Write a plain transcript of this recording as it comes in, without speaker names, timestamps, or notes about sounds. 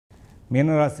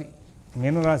మీనరాశి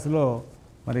మీనరాశిలో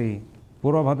మరి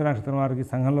పూర్వభద్ర నక్షత్రం వారికి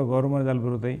సంఘంలో గౌరవ మర్యాదలు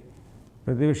పెరుగుతాయి.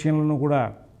 ప్రతి విషయంలోనూ కూడా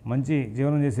మంచి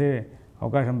జీవనం చేసే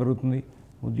అవకాశం పెరుగుతుంది.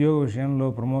 ఉద్యోగ విషయంలో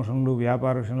ప్రమోషన్లు,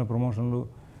 వ్యాపార విషయంలో ప్రమోషన్లు,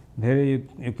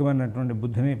 ధైర్యయుక్తమైనటువంటి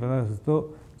బుద్ధిని ప్రదర్శిస్తూ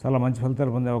చాలా మంచి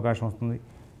ఫలితాలు పొందే అవకాశం వస్తుంది.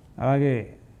 అలాగే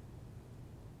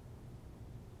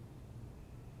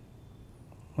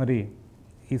మరి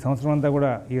ఈ సంవత్సరం అంతా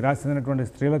కూడా ఈ రాశి చెందినటువంటి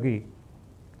స్త్రీలకి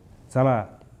చాలా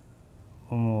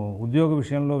ఉద్యోగ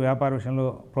విషయంలో, వ్యాపార విషయంలో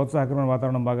ప్రోత్సాహకరమైన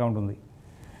వాతావరణం బాగా ఉంటుంది.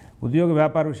 ఉద్యోగ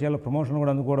వ్యాపార విషయాల్లో ప్రమోషన్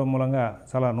కూడా అందుకోవడం మూలంగా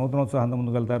చాలా నూతనోత్సాహంతో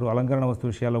ముందుకెళ్తారు. అలంకరణ వస్తు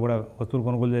విషయాల్లో కూడా వస్తువులు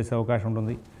కొనుగోలు చేసే అవకాశం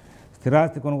ఉంటుంది.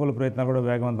 స్థిరాస్తి కొనుగోలు ప్రయత్నాలు కూడా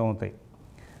వేగవంతం అవుతాయి.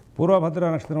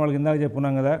 పూర్వభద్ర నక్షత్రం వాళ్ళకి ఇందాక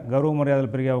చెప్పుకున్నాం కదా, గౌరవ మర్యాదలు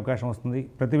పెరిగే అవకాశం వస్తుంది.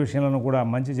 ప్రతి విషయంలోనూ కూడా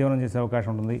మంచి జీవనం చేసే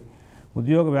అవకాశం ఉంటుంది.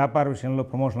 ఉద్యోగ వ్యాపార విషయంలో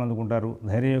ప్రమోషన్ అందుకుంటారు.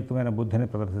 ధైర్యయుక్తమైన బుద్ధిని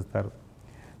ప్రదర్శిస్తారు.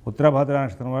 ఉత్తరభద్ర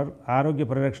నక్షత్రం వారు ఆరోగ్య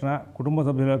పరిరక్షణ, కుటుంబ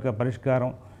సభ్యుల యొక్క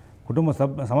పరిష్కారం,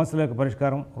 సమస్యల యొక్క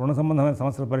పరిష్కారం, రుణ సంబంధమైన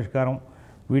సమస్యల పరిష్కారం,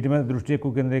 వీటి మీద దృష్టి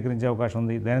ఎక్కువ కేంద్రీకరించే అవకాశం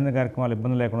ఉంది. దైనందిన కార్యక్రమాలు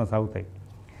ఇబ్బంది లేకుండా సాగుతాయి.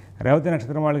 రేవతి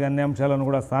నక్షత్రం వాళ్ళకి అన్ని అంశాలను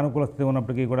కూడా సానుకూల స్థితి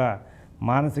ఉన్నప్పటికీ కూడా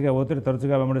మానసిక ఒత్తిడి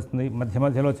తరచుగా వెంబడిస్తుంది.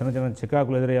 మధ్యలో చిన్న చిన్న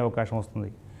చికాకులు ఎదురయ్యే అవకాశం వస్తుంది.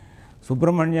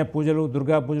 సుబ్రహ్మణ్య పూజలు,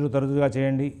 దుర్గా పూజలు తరచుగా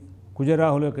చేయండి.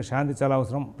 కుజరాహుల యొక్క శాంతి చాలా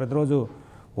అవసరం. ప్రతిరోజు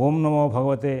ఓం నమో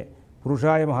భగవతే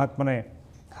పురుషాయ మహాత్మనే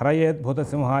హరయేద్భుత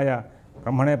సింహాయ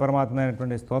బ్రహ్మణే పరమాత్మ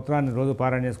అనేటువంటి స్తోత్రాన్ని రోజు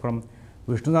పారాయణ చేసుకోవడం,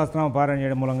 విష్ణు సహస్రనామ పారాయణ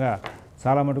చేయడం మూలంగా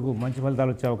చాలా మటుకు మంచి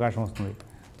ఫలితాలు వచ్చే అవకాశం వస్తుంది.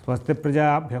 స్వస్తి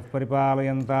ప్రజాభ్యః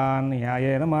పరిపాలయంతాన్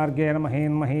న్యాయేన మార్గేణ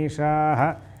మహీన్మహీషాః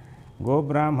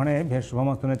గోబ్రాహ్మణేభ్యః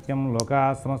శుభమస్తు నిత్యం. లోకాః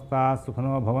సమస్తాః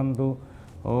సుఖినో భవంతు.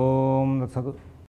 ఓం తత్సత్.